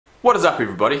What is up,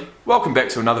 everybody? Welcome back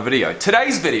to another video.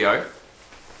 Today's video,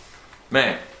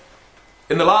 man,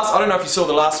 in the last, I don't know if you saw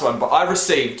the last one, but I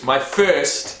received my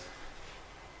first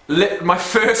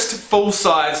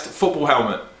full-sized football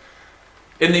helmet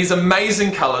in these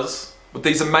amazing colours with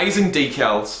these amazing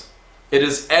decals. It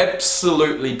is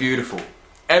absolutely beautiful,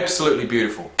 absolutely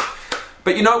beautiful.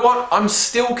 But you know what? I'm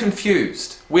still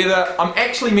confused whether I'm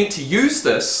actually meant to use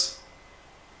this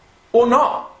or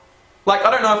not. Like,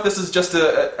 I don't know if this is just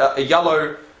a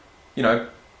yellow, you know,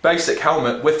 basic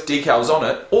helmet with decals on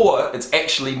it, or it's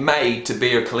actually made to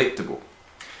be a collectible.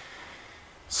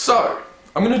 So,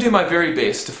 I'm going to do my very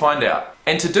best to find out.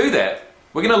 And to do that,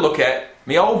 we're going to look at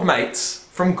my old mates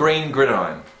from Green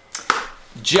Gridiron.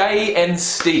 Jay and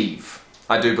Steve,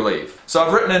 I do believe. So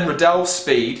I've written in RIDDELL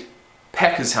Speed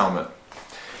Packers helmet.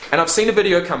 And I've seen a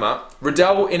video come up,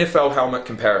 RIDDELL NFL helmet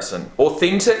comparison.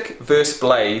 Authentic versus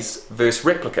Blaze versus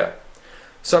replica.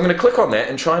 So I'm going to click on that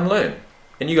and try and learn.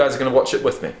 And you guys are going to watch it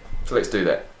with me. So let's do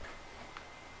that.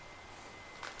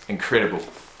 Incredible.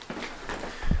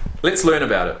 Let's learn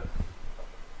about it.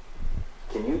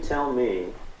 Can you tell me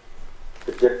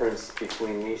the difference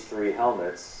between these three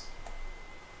helmets,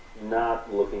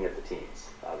 not looking at the teams?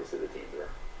 Obviously the teams are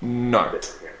No.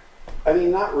 different here. I mean,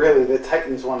 not really. The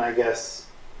Titans one, I guess,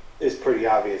 is pretty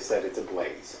obvious that it's a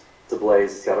Blaze. It's a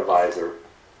Blaze, it's got a visor.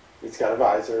 It's got a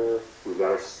visor. We've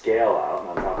got our scale out, and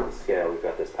on top of the scale we've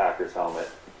got this Packers helmet.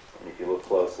 And if you look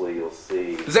closely, you'll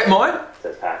see Is that mine? it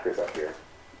says Packers up here.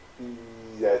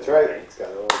 That's right. It's got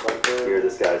a little visor. Here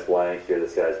this guy's blank, here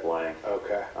this guy's blank.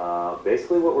 Okay.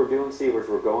 Basically what we're doing, Steve, is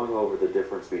we're going over the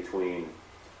difference between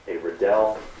a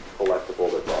RIDDELL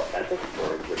collectible that's authentic,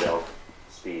 or a RIDDELL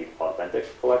Speed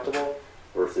authentic collectible,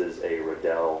 versus a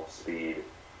RIDDELL Speed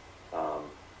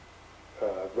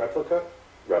Replica?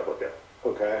 replica.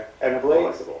 Okay. And a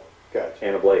Blaze? Collectible. Gotcha.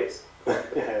 And a Blaze.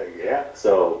 Yeah.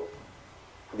 So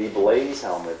the Blaze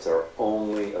helmets are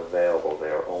only available, they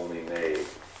are only made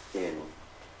in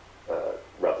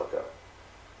replica.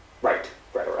 Right.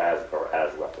 Right. Or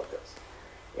as replicas.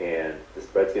 And this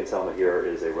Redskins helmet here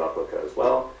is a replica as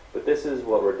well, but this is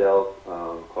what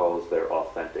RIDDELL calls their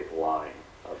authentic line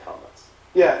of helmets.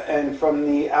 Yeah, and from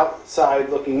the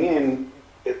outside looking in,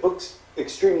 it looks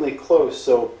extremely close.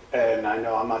 So, and I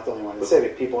know I'm not the only one to say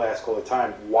it. People ask all the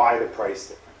time, why the price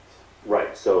difference?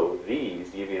 Right. So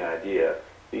these, to give you an idea,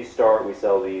 we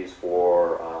sell these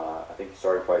for I think the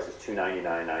starting price is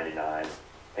 $299.99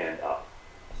 and up.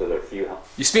 So there are a few.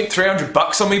 You spent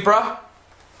 $300 on me, bruh?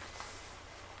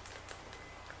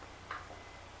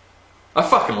 I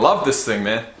fucking love this thing,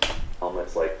 man.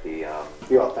 Helmets like the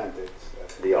Authentics.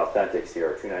 the authentics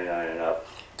here are $299 and up,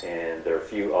 and there are a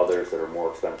few others that are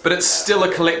more expensive. But it's still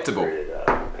a collectible.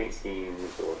 Paint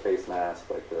schemes or face masks,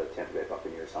 like the Tampa Bay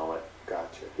Buccaneers helmet.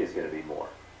 Gotcha. Is going to be more.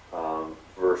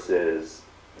 Versus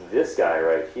this guy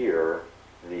right here,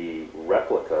 the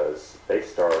replicas, they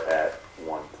start at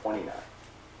 $129.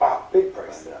 Wow, big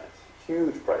price difference.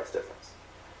 Huge price difference.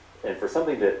 And for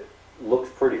something that looks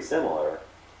pretty similar,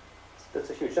 that's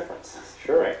a huge difference.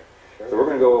 Sure. Right? Sure. So we're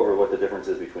going to go over what the difference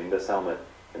is between this helmet,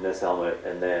 and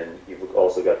then you've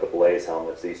also got the Blaze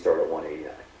helmets. These start at $189.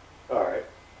 All right.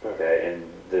 Okay, and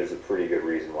there's a pretty good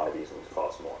reason why these ones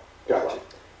cost more. Gotcha.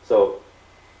 So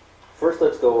first,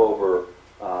 let's go over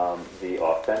the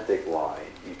authentic line.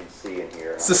 You can see in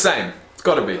here. It's the same. It's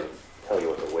got to be. Tell you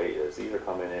what the weight is. These are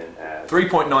coming in at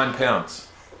 3.9 pounds.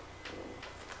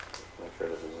 Make sure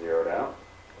this is zeroed out.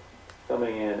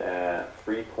 Coming in at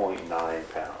 3.9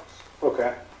 pounds.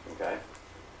 Okay. Okay.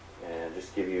 And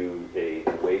just give you a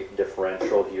weight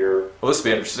differential here. Well, this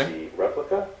will be interesting. The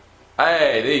replica.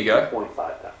 Hey, there you go. 0.5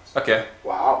 pounds. Okay.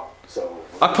 Wow. So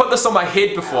I put this on my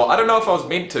head before. I don't know if I was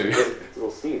meant to.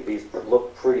 We'll see. These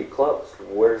look pretty close.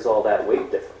 Where's all that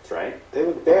weight difference, right? they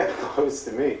look damn close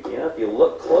to me. You know, if you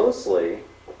look closely,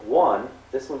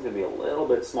 this one's going to be a little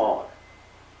bit smaller.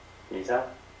 Can you tell?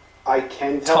 I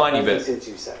can tell Tiny bit. since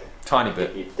you said it. Tiny If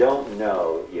bit. you don't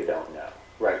know, you don't know.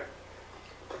 Right.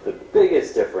 The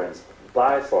biggest difference,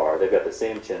 by far, they've got the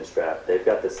same chin strap, they've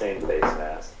got the same face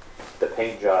mask, the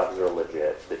paint jobs are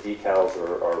legit, the decals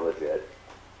are legit.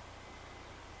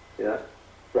 You know?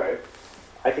 Right.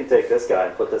 I can take this guy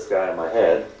and put this guy on my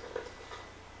head.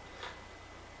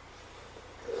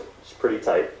 It's pretty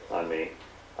tight on me.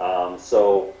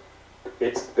 So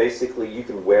it's basically, you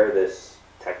can wear this,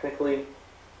 technically,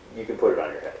 you can put it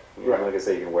on your head. Right. Like I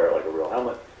say, you can wear it like a real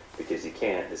helmet, because you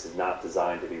can't. This is not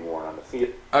designed to be worn on the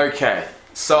feet. Okay,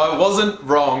 so I wasn't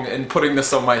wrong in putting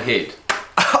this on my head.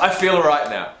 I feel alright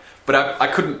now, but I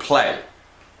couldn't play.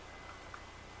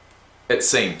 It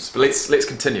seems. But let's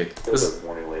continue. There's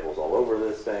warning labels all over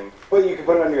this thing. Well, you can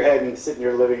put it on your head and sit in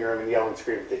your living room and yell and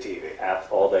scream at the TV. Apps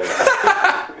all day.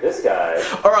 This guy.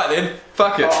 All right then,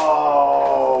 fuck it.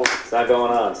 Oh, It's not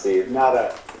going on, Steve.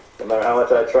 nada. No matter how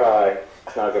much I try,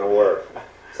 it's not going to work.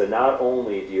 So not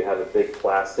only do you have a big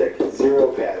plastic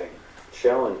Zero padding.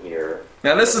 shell in here,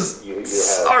 Now this is you have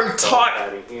so foam tight.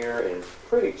 padding here and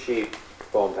pretty cheap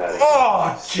foam padding.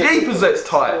 Oh, jeepers, that's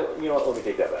tight. So, you know what? Let me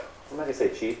take that back. I'm not going to say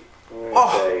cheap. I'm going to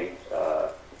Oh. say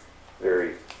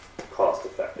very cost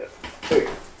effective. Hey,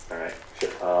 All right.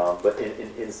 But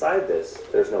inside this,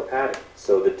 there's no padding.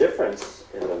 So the difference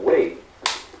in the weight,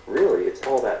 really, it's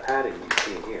all that padding you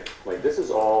see in here. Like this is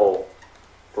all,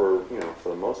 for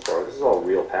the most part, this is all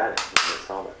real padding in this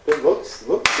helmet. it looks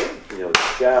good. You know, the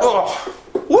shell Oh,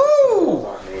 woo!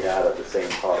 aren't made out of the same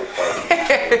polycarbonate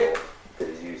material that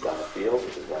is used on the field,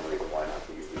 which is one reason why not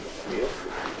to use these on the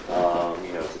field.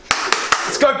 You know,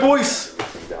 Let's go, boys. these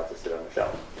things out to sit on the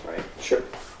shelf, right? Sure.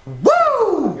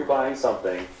 Woo! If you're buying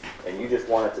something and you just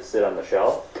want it to sit on the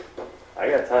shelf, I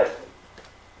gotta tell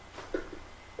you,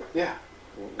 Yeah.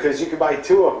 Because you could buy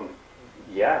 2 of them.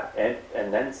 yeah, and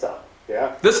then some.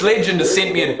 Yeah. This legend has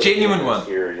sent me a genuine one.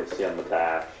 Here, you'll see on the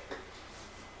back.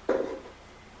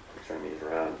 Turn these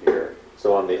around here.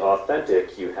 So on the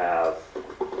authentic, you have.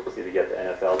 See if you get the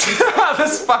NFL.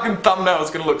 This fucking thumbnail is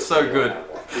gonna look so good.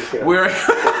 Wearing,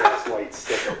 That's white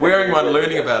sticker. wearing one,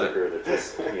 learning about it. That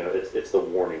just, it's the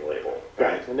warning label.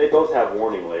 Right. And they both have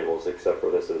warning labels, except for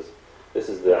this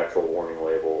is the actual warning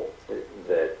label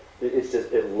that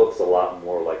it looks a lot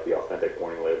more like the authentic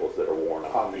warning labels that are worn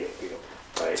on the field.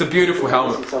 Right? It's a beautiful You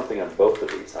helmet. see something on both of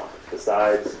these helmets,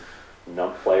 besides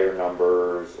player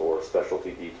numbers or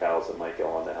specialty decals that might go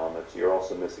on the helmets. You're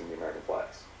also missing the American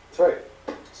flags. That's right.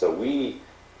 So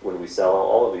when we sell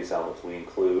all of these helmets, we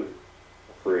include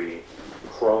a free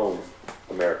chrome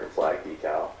American flag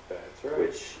decal, That's right.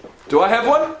 which Do I have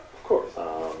one? Of course.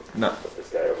 No. put this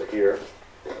guy over here,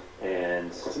 and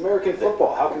It's American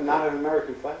football. How can not have an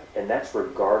American flag? that's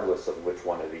regardless of which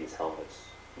one of these helmets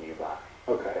you buy.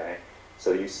 Okay.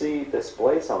 So you see this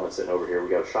Blaze helmet sitting over here. We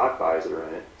got a shock visor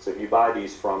in it. So if you buy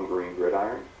these from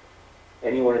Gridiron,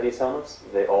 any one of these helmets,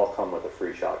 they all come with a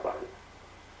free shock visor.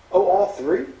 Oh, all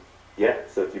 3? Yeah.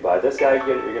 So if you buy this guy,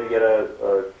 you're going to get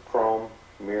a chrome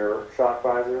mirror shock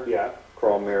visor. Yeah.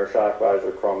 Chrome mirror shock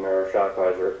visor, chrome mirror shock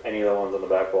visor. Any of the ones on the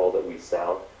back wall that we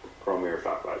sell, chrome mirror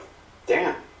shock visor.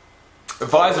 Damn. A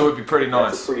visor would be pretty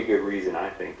That's nice. a pretty good reason,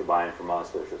 I think, to buy them from us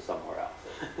versus somewhere else.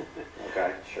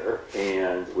 Okay. Sure.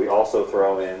 And we also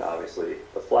throw in, obviously,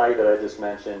 the flag that I just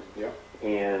mentioned. Yeah.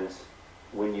 And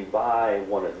when you buy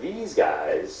one of these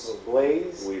guys,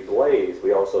 Little blaze.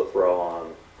 we also throw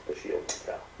on the shield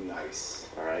decal. Nice.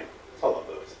 All right. I love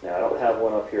those. Now, I don't have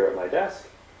one up here at my desk,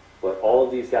 but all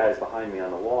of these guys behind me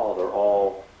on the wall, they're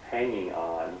all hanging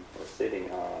on or sitting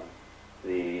on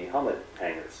the helmet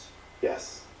hangers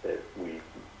Yes. that we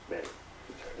make.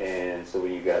 And so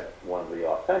when you get one of the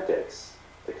authentics,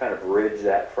 to kind of bridge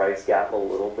that price gap a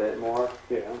little bit more,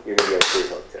 Yeah. you're going to get a free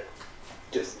hook too.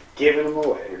 Just giving them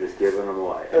away. We're just giving them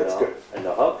away. That's good. And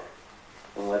the hook,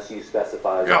 unless you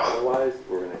specify Yeah. otherwise,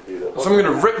 we're going to do the hook. So I'm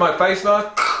gonna rip my face now.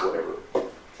 Whatever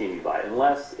team you buy,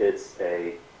 unless it's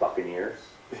a Buccaneers,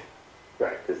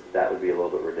 Right. because that would be a little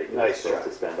bit ridiculous Nice for us try.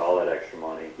 to spend all that extra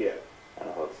money Yeah. on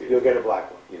a hook. So You'll get a black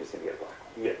one. You're just going to get a black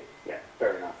one. Yeah. Yeah.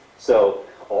 Fair enough. So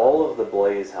all of the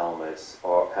Blaze helmets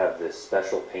have this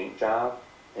special paint job,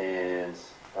 and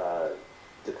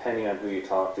depending on who you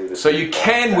talk to, So you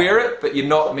can wear it, but you're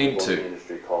not some meant people in the to.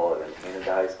 industry call it an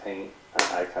anodized paint.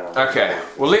 I kind of Okay.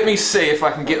 Well, let me see if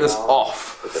I can get this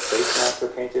off. But the face masks are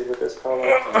painted with this color,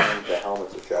 and the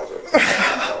helmets and shells are the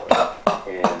same color.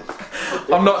 And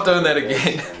the I'm not doing that difference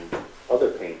again. in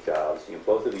other paint jobs,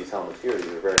 both of these helmets here, these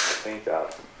are very nice paint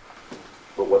jobs.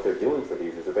 But what they're doing for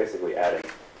these is they're basically adding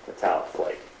metallic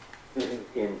flake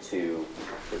into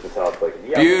the metallic flake. In the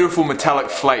yellow, Beautiful metallic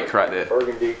flake right there.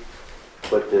 burgundy.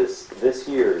 But this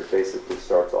here basically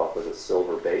starts off with a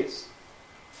silver base,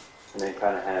 and then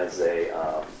kind of has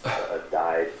a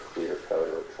dyed clear coat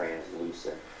or a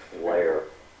translucent layer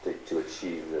to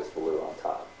achieve this blue on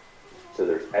top. So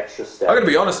there's extra steps. I'm gonna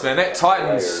be honest, man. That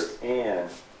Titans layers, and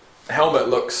helmet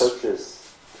looks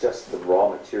purchase just the raw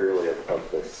material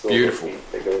of the silver Beautiful.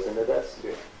 paint that goes into this.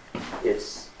 Yeah.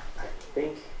 It's, I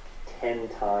think, 10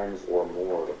 times or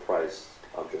more the price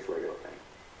of just regular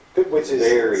paint. Which is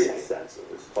Very insane. expensive.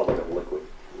 It's called like a liquid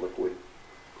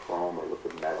chrome or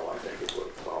liquid metal, I think is what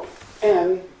it's called.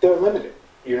 And they're limited.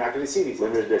 You're not going to see these.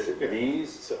 Limited edition. Yeah.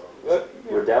 These, So,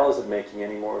 Riddell isn't making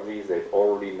any more of these. They've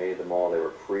already made them all. They were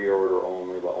pre-order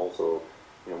only, but also,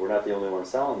 we're not the only ones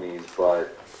selling these,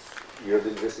 but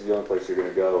this is the only place you're going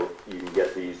to go. You can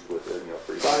get these with a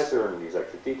free visor and these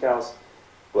extra decals.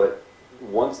 But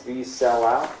once these sell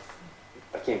out,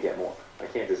 I can't get more. I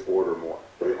can't just order more.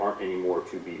 There aren't any more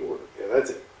to be ordered. Yeah,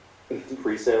 that's it.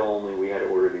 Pre-sale only. We had to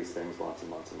order these things months and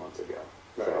months and months ago.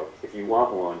 Right. So if you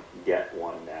want one, get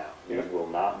one now. These will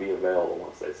not be available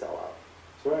once they sell out.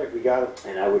 That's right. We got it.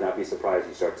 And I would not be surprised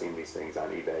you start seeing these things on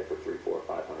eBay for $300, $400,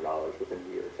 $500 within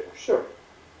a year or two. Sure.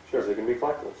 Because they're going to be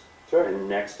collectibles. Sure. And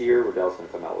next year, Riddell's going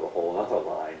to come out with a whole other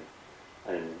line.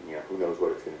 And who knows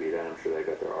what it's going to be then. I'm sure they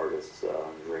got their artists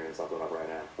dreaming something up right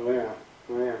now. Oh yeah.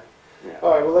 Oh yeah. Yeah.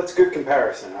 All right. Well, that's a good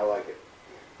comparison. I like it.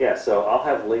 Yeah. So I'll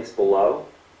have links below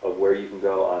of where you can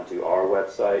go onto our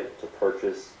website to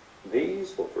purchase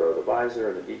these. We'll throw the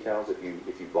visor and the decals.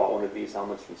 If you bought one of these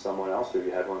helmets from someone else, or if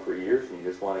you had one for years and you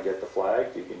just want to get the flag,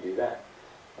 you can do that.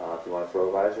 If you want to throw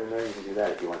a visor in there, you can do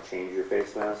that. If you want to change your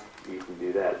face mask, you can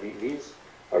do that. These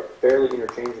are fairly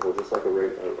interchangeable, just like a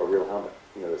real helmet.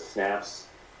 The snaps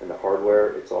and the hardware,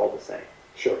 it's all the same.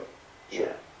 Sure. Sure.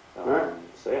 Yeah. All right.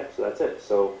 So that's it.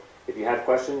 So if you have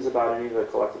questions about any of the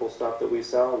collectible stuff that we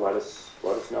sell, let us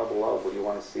know below. What do you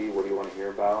want to see? What do you want to hear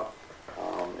about?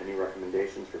 Any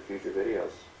recommendations for future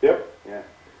videos? Yep. Yeah.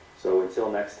 So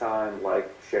until next time,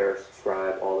 like, share,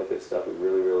 subscribe, all the good stuff. We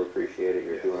really, really appreciate it.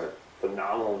 You're doing a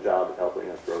phenomenal job of helping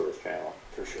us grow this channel.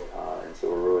 For sure. And so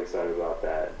we're really excited about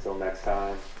that. Until next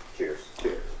time, cheers.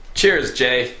 Cheers. Cheers,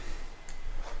 Jay.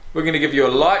 We're going to give you a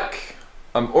like.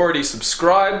 I'm already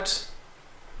subscribed.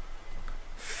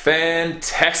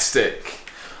 Fantastic.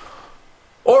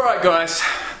 Alright guys,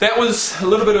 that was a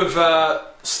little bit of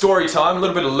story time, a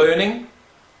little bit of learning,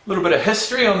 a little bit of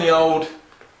history on the old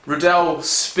Riddell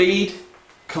Speed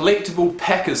collectible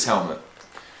Packers helmet.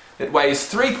 It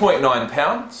weighs 3.9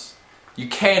 pounds. You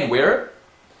can wear it,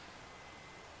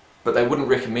 but they wouldn't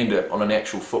recommend it on an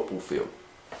actual football field.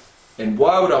 And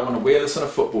why would I want to wear this on a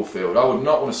football field? I would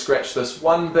not want to scratch this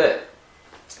one bit.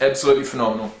 It's absolutely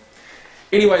phenomenal.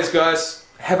 Anyways guys,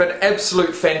 have an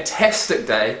absolute fantastic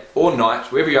day or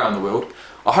night, wherever you are in the world.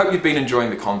 I hope you've been enjoying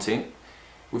the content.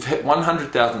 We've hit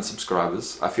 100,000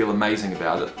 subscribers. I feel amazing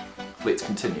about it. Let's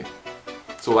continue.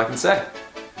 That's all I can say.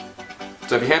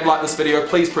 So if you have liked this video,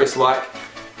 please press like.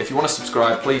 If you want to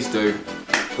subscribe, please do.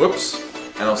 Whoops.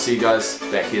 And I'll see you guys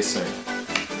back here soon.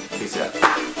 Peace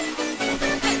out.